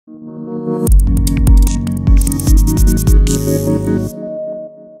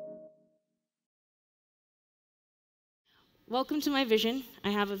Welcome to my vision. I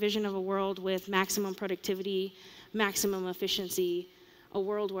have a vision of a world with maximum productivity, maximum efficiency, a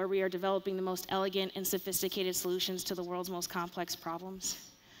world where we are developing the most elegant and sophisticated solutions to the world's most complex problems.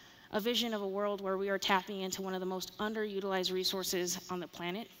 A vision of a world where we are tapping into one of the most underutilized resources on the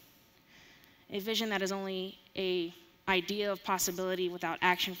planet. A vision that is only an idea of possibility without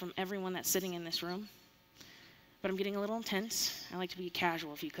action from everyone that's sitting in this room. But I'm getting a little intense. I like to be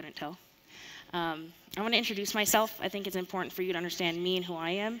casual if you couldn't tell. I want to introduce myself. I think it's important for you to understand me and who I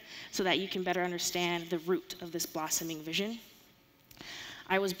am so that you can better understand the root of this blossoming vision.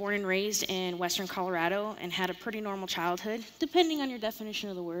 I was born and raised in Western Colorado and had a pretty normal childhood, depending on your definition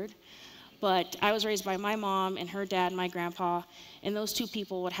of the word. But I was raised by my mom and her dad, my grandpa, and those two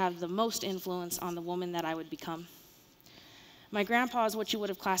people would have the most influence on the woman that I would become. My grandpa is what you would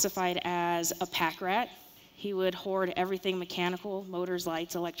have classified as a pack rat. He would hoard everything mechanical, motors,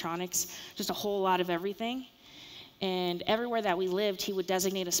 lights, electronics, just a whole lot of everything. And everywhere that we lived, he would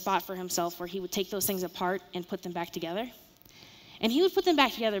designate a spot for himself where he would take those things apart and put them back together. And he would put them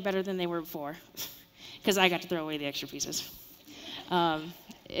back together better than they were before, because I got to throw away the extra pieces. I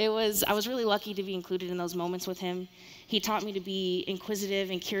was really lucky to be included in those moments with him. He taught me to be inquisitive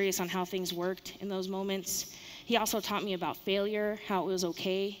and curious on how things worked in those moments. He also taught me about failure, how it was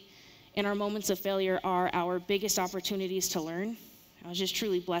okay. And our moments of failure are our biggest opportunities to learn. I was just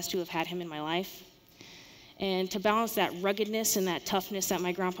truly blessed to have had him in my life. And to balance that ruggedness and that toughness that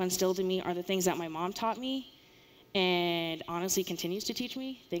my grandpa instilled in me are the things that my mom taught me and honestly continues to teach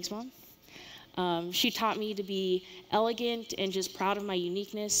me. Thanks, Mom. She taught me to be elegant and just proud of my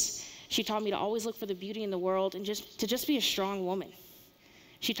uniqueness. She taught me to always look for the beauty in the world and just be a strong woman.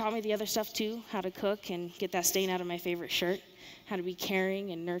 She taught me the other stuff too, how to cook and get that stain out of my favorite shirt, how to be caring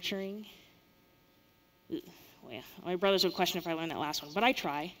and nurturing. Well, yeah, my brothers would question if I learned that last one, but I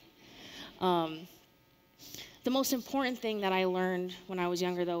try. The most important thing that I learned when I was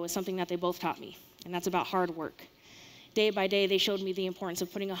younger, though, was something that they both taught me, and that's about hard work. Day by day, they showed me the importance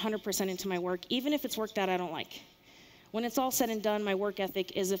of putting 100% into my work, even if it's work that I don't like. When it's all said and done, my work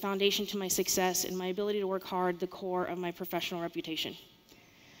ethic is the foundation to my success and my ability to work hard, the core of my professional reputation.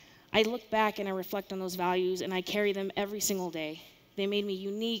 I look back and I reflect on those values, and I carry them every single day. They made me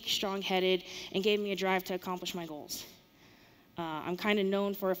unique, strong-headed, and gave me a drive to accomplish my goals. I'm kind of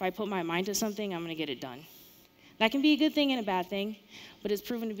known for if I put my mind to something, I'm going to get it done. That can be a good thing and a bad thing, but it's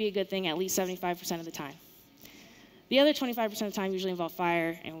proven to be a good thing at least 75% of the time. The other 25% of the time usually involve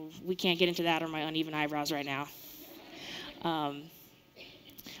fire, and we can't get into that or my uneven eyebrows right now.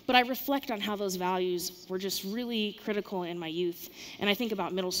 But I reflect on how those values were just really critical in my youth, and I think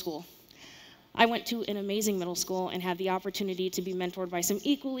about middle school. I went to an amazing middle school and had the opportunity to be mentored by some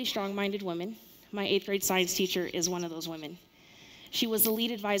equally strong-minded women. My 8th grade science teacher is one of those women. She was the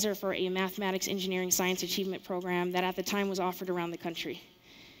lead advisor for a mathematics, engineering, science achievement program that at the time was offered around the country.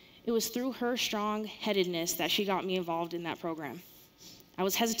 It was through her strong-headedness that she got me involved in that program. I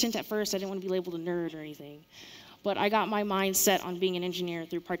was hesitant at first. I didn't want to be labeled a nerd or anything. But I got my mind set on being an engineer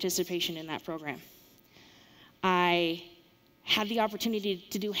through participation in that program. I had the opportunity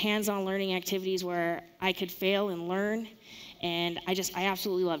to do hands-on learning activities where I could fail and learn, and I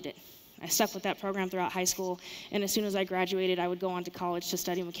absolutely loved it. I stuck with that program throughout high school, and as soon as I graduated, I would go on to college to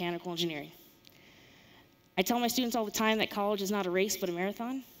study mechanical engineering. I tell my students all the time that college is not a race, but a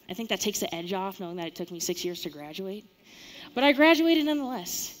marathon. I think that takes the edge off, knowing that it took me 6 years to graduate. But I graduated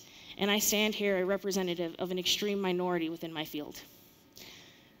nonetheless. And I stand here a representative of an extreme minority within my field.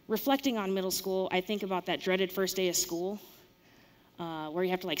 Reflecting on middle school, I think about that dreaded first day of school, where you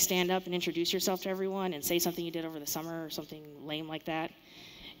have to stand up and introduce yourself to everyone and say something you did over the summer or something lame like that.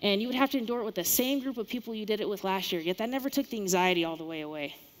 And you would have to endure it with the same group of people you did it with last year, yet that never took the anxiety all the way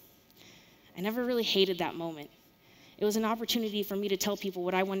away. I never really hated that moment. It was an opportunity for me to tell people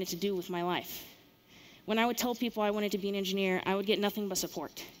what I wanted to do with my life. When I would tell people I wanted to be an engineer, I would get nothing but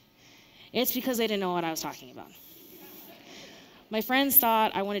support. It's because they didn't know what I was talking about. My friends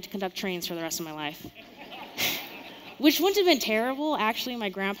thought I wanted to conduct trains for the rest of my life, which wouldn't have been terrible. Actually, my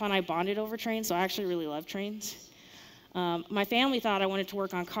grandpa and I bonded over trains, so I actually really love trains. My family thought I wanted to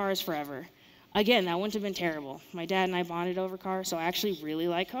work on cars forever. Again, that wouldn't have been terrible. My dad and I bonded over cars, so I actually really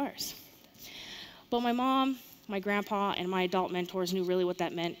like cars. But my mom, my grandpa, and my adult mentors knew really what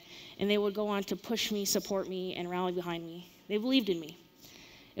that meant, and they would go on to push me, support me, and rally behind me. They believed in me.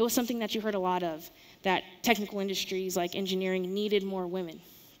 It was something that you heard a lot of, that technical industries like engineering needed more women.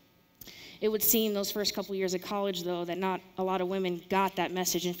 It would seem those first couple years of college, though, that not a lot of women got that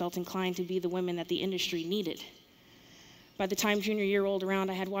message and felt inclined to be the women that the industry needed. By the time junior year rolled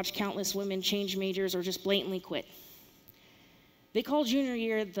around, I had watched countless women change majors or just blatantly quit. They call junior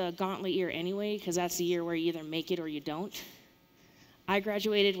year the gauntlet year anyway, because that's the year where you either make it or you don't. I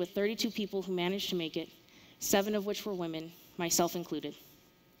graduated with 32 people who managed to make it, 7 of which were women, myself included.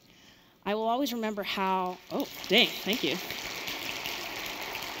 I will always remember how, oh, dang, thank you.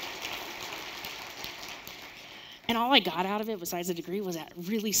 And all I got out of it, besides the degree, was that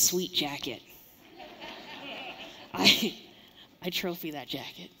really sweet jacket. I trophy that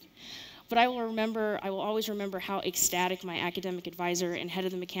jacket. But I will always remember how ecstatic my academic advisor and head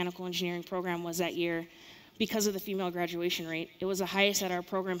of the mechanical engineering program was that year because of the female graduation rate. It was the highest that our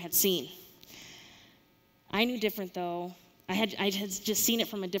program had seen. I knew different though. I had just seen it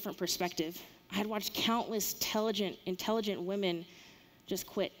from a different perspective. I had watched countless intelligent women just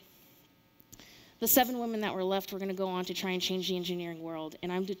quit. The 7 women that were left were going to go on to try and change the engineering world,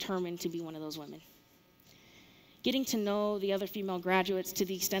 and I'm determined to be one of those women. Getting to know the other female graduates to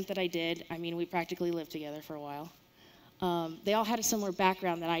the extent that I did, I mean, we practically lived together for a while. They all had a similar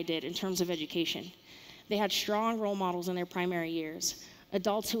background that I did in terms of education. They had strong role models in their primary years,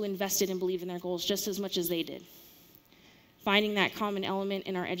 adults who invested and believed in their goals just as much as they did. Finding that common element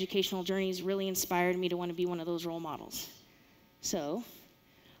in our educational journeys really inspired me to want to be one of those role models. So,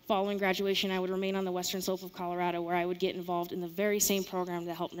 following graduation, I would remain on the western slope of Colorado, where I would get involved in the very same program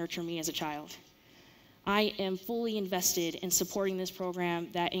that helped nurture me as a child. I am fully invested in supporting this program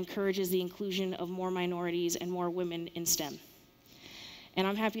that encourages the inclusion of more minorities and more women in STEM. And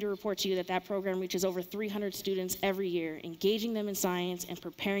I'm happy to report to you that that program reaches over 300 students every year, engaging them in science and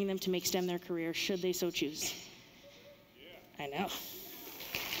preparing them to make STEM their career should they so choose. Yeah. I know.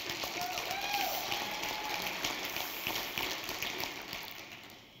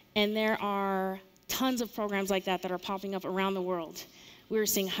 And there are tons of programs like that that are popping up around the world. We're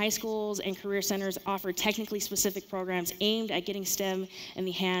seeing high schools and career centers offer technically specific programs aimed at getting STEM in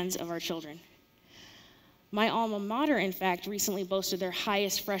the hands of our children. My alma mater, in fact, recently boasted their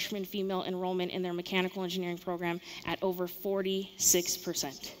highest freshman female enrollment in their mechanical engineering program at over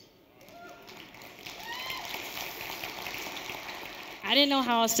 46%. I didn't know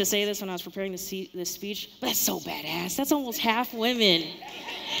how else to say this when I was preparing this speech, but that's so badass. That's almost half women.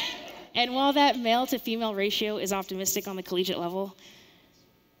 And while that male to female ratio is optimistic on the collegiate level,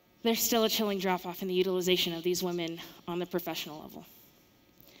 there's still a chilling drop-off in the utilization of these women on the professional level.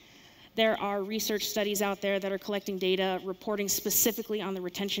 There are research studies out there that are collecting data reporting specifically on the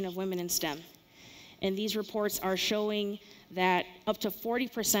retention of women in STEM. And these reports are showing that up to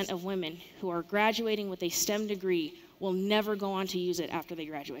 40% of women who are graduating with a STEM degree will never go on to use it after they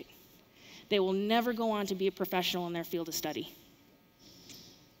graduate. They will never go on to be a professional in their field of study.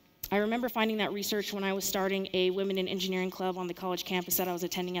 I remember finding that research when I was starting a women in engineering club on the college campus that I was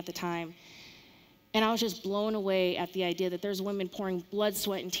attending at the time. And I was just blown away at the idea that there's women pouring blood,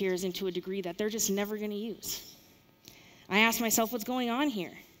 sweat, and tears into a degree that they're just never going to use. I asked myself, what's going on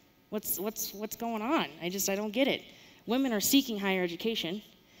here? What's going on? I don't get it. Women are seeking higher education.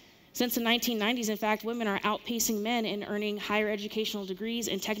 Since the 1990s, in fact, women are outpacing men in earning higher educational degrees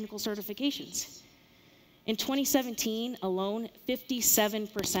and technical certifications. In 2017 alone,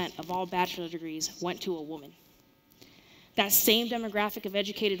 57% of all bachelor degrees went to a woman. That same demographic of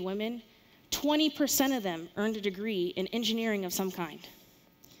educated women, 20% of them earned a degree in engineering of some kind.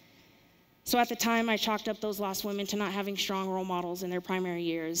 So at the time, I chalked up those lost women to not having strong role models in their primary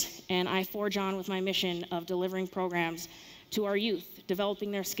years, and I forged on with my mission of delivering programs to our youth,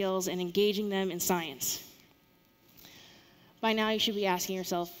 developing their skills and engaging them in science. By now, you should be asking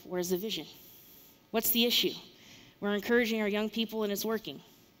yourself, where's the vision? What's the issue? We're encouraging our young people and it's working.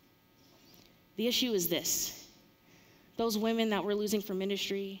 The issue is this. Those women that we're losing from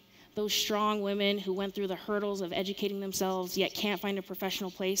industry, those strong women who went through the hurdles of educating themselves yet can't find a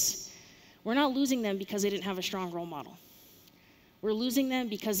professional place, we're not losing them because they didn't have a strong role model. We're losing them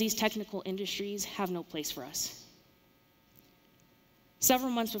because these technical industries have no place for us.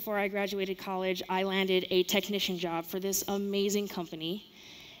 Several months before I graduated college, I landed a technician job for this amazing company.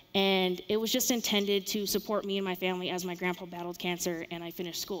 And it was just intended to support me and my family as my grandpa battled cancer and I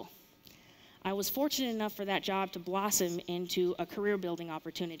finished school. I was fortunate enough for that job to blossom into a career-building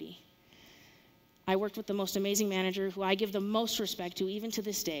opportunity. I worked with the most amazing manager who I give the most respect to even to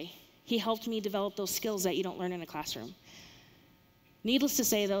this day. He helped me develop those skills that you don't learn in a classroom. Needless to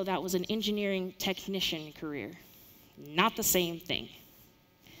say, though, that was an engineering technician career. Not the same thing.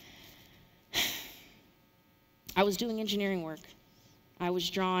 I was doing engineering work. I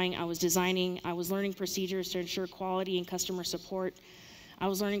was drawing, I was designing, I was learning procedures to ensure quality and customer support. I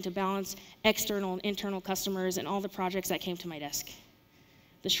was learning to balance external and internal customers and all the projects that came to my desk.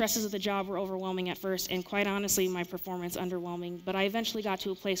 The stresses of the job were overwhelming at first, and quite honestly, my performance underwhelming, but I eventually got to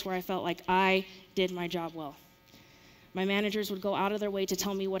a place where I felt like I did my job well. My managers would go out of their way to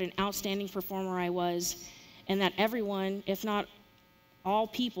tell me what an outstanding performer I was, and that everyone, if not all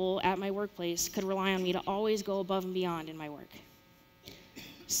people at my workplace could rely on me to always go above and beyond in my work.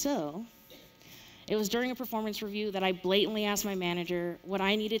 So it was during a performance review that I blatantly asked my manager what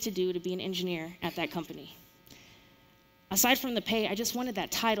I needed to do to be an engineer at that company. Aside from the pay, I just wanted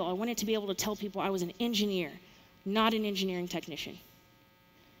that title. I wanted to be able to tell people I was an engineer, not an engineering technician.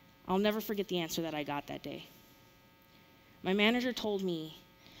 I'll never forget the answer that I got that day. My manager told me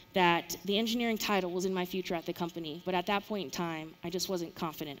that the engineering title was in my future at the company, but at that point in time, I just wasn't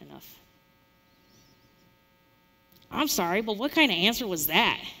confident enough. I'm sorry, but what kind of answer was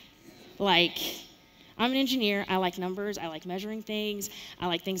that? Like, I'm an engineer, I like numbers, I like measuring things, I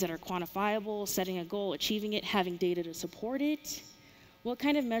like things that are quantifiable, setting a goal, achieving it, having data to support it. What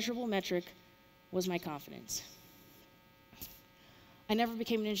kind of measurable metric was my confidence? I never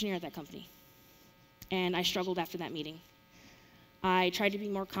became an engineer at that company, and I struggled after that meeting. I tried to be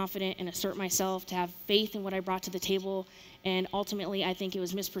more confident and assert myself, to have faith in what I brought to the table, and ultimately I think it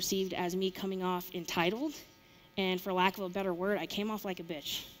was misperceived as me coming off entitled, and for lack of a better word, I came off like a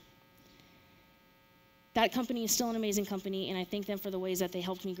bitch. That company is still an amazing company, and I thank them for the ways that they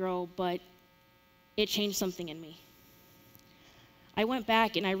helped me grow, but it changed something in me. I went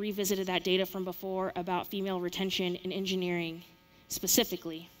back and I revisited that data from before about female retention in engineering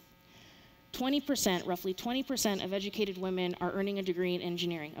specifically. 20%, roughly 20% of educated women are earning a degree in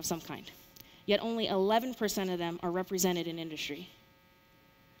engineering of some kind, yet only 11% of them are represented in industry.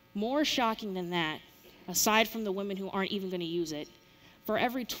 More shocking than that, aside from the women who aren't even going to use it, for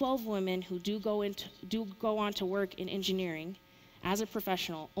every 12 women who do go on to work in engineering as a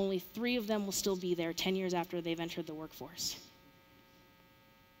professional, only 3 of them will still be there 10 years after they've entered the workforce.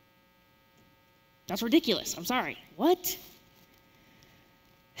 That's ridiculous. I'm sorry. What?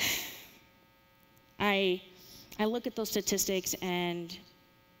 I look at those statistics and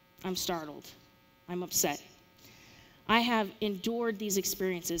I'm startled. I'm upset. I have endured these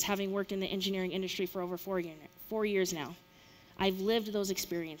experiences, having worked in the engineering industry for over 4 years now. I've lived those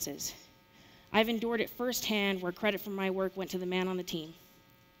experiences. I've endured it firsthand where credit for my work went to the man on the team.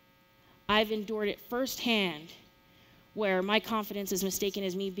 I've endured it firsthand where my confidence is mistaken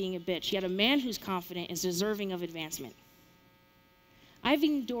as me being a bitch, yet a man who's confident is deserving of advancement. I've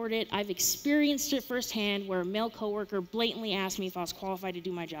endured it, I've experienced it firsthand where a male coworker blatantly asked me if I was qualified to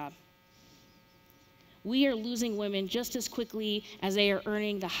do my job. We are losing women just as quickly as they are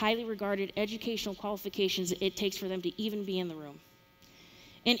earning the highly regarded educational qualifications it takes for them to even be in the room.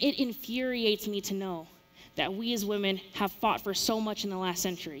 And it infuriates me to know that we as women have fought for so much in the last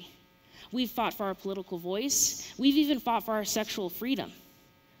century. We've fought for our political voice. We've even fought for our sexual freedom.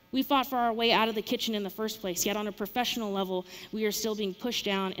 We fought for our way out of the kitchen in the first place, yet on a professional level, we are still being pushed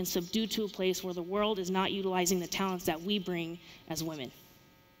down and subdued to a place where the world is not utilizing the talents that we bring as women.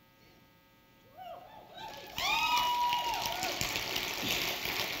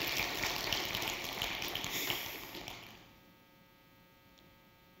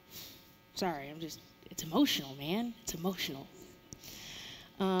 Sorry, it's emotional, man. It's emotional.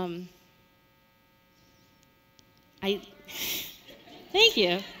 Thank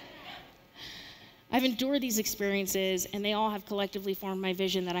you. I've endured these experiences, and they all have collectively formed my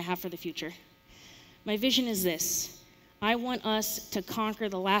vision that I have for the future. My vision is this. I want us to conquer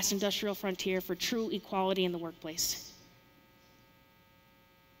the last industrial frontier for true equality in the workplace.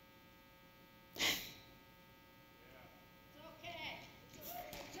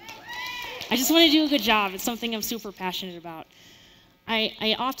 I just want to do a good job. It's something I'm super passionate about.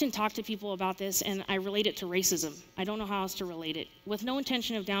 I often talk to people about this, and I relate it to racism. I don't know how else to relate it, with no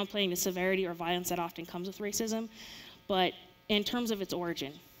intention of downplaying the severity or violence that often comes with racism, but in terms of its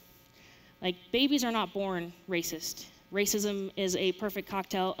origin. Like, babies are not born racist. Racism is a perfect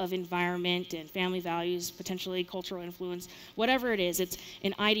cocktail of environment and family values, potentially cultural influence, whatever it is, it's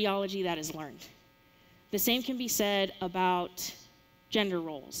an ideology that is learned. The same can be said about gender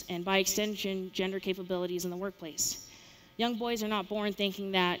roles, and by extension, gender capabilities in the workplace. Young boys are not born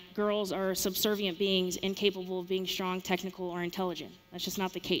thinking that girls are subservient beings incapable of being strong, technical, or intelligent. That's just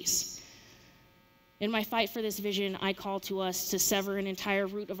not the case. In my fight for this vision, I call to us to sever an entire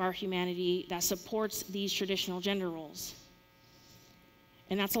root of our humanity that supports these traditional gender roles.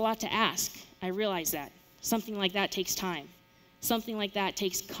 And that's a lot to ask. I realize that. Something like that takes time. Something like that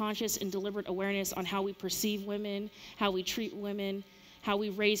takes conscious and deliberate awareness on how we perceive women, how we treat women, how we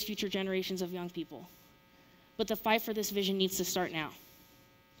raise future generations of young people. But the fight for this vision needs to start now.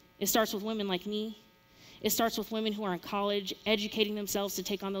 It starts with women like me. It starts with women who are in college, educating themselves to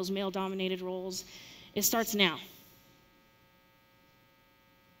take on those male-dominated roles. It starts now.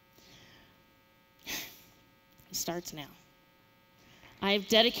 It starts now. I have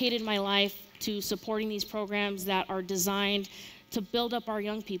dedicated my life to supporting these programs that are designed to build up our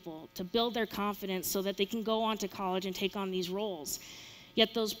young people, to build their confidence so that they can go on to college and take on these roles.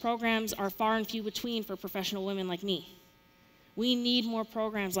 Yet those programs are far and few between for professional women like me. We need more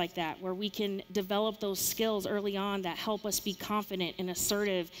programs like that where we can develop those skills early on that help us be confident and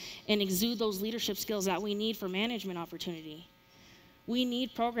assertive and exude those leadership skills that we need for management opportunity. We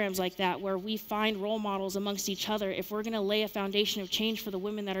need programs like that where we find role models amongst each other if we're going to lay a foundation of change for the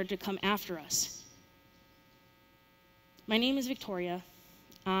women that are to come after us. My name is Victoria.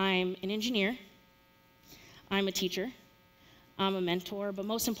 I'm an engineer. I'm a teacher. I'm a mentor, but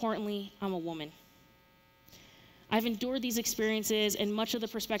most importantly, I'm a woman. I've endured these experiences, and much of the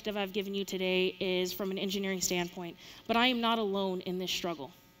perspective I've given you today is from an engineering standpoint, but I am not alone in this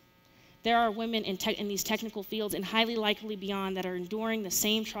struggle. There are women in these technical fields and highly likely beyond that are enduring the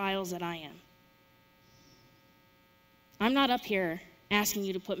same trials that I am. I'm not up here asking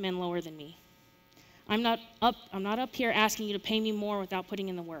you to put men lower than me. I'm not up here asking you to pay me more without putting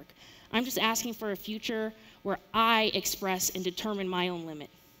in the work. I'm just asking for a future where I express and determine my own limit,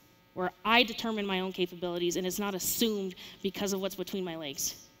 where I determine my own capabilities and it's not assumed because of what's between my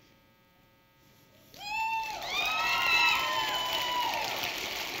legs.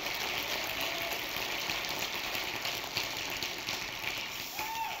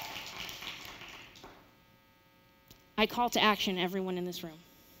 I call to action everyone in this room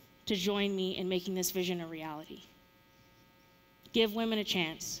to join me in making this vision a reality. Give women a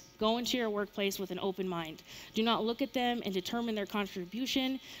chance. Go into your workplace with an open mind. Do not look at them and determine their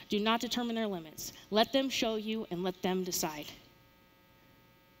contribution. Do not determine their limits. Let them show you and let them decide.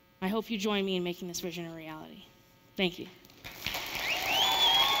 I hope you join me in making this vision a reality. Thank you.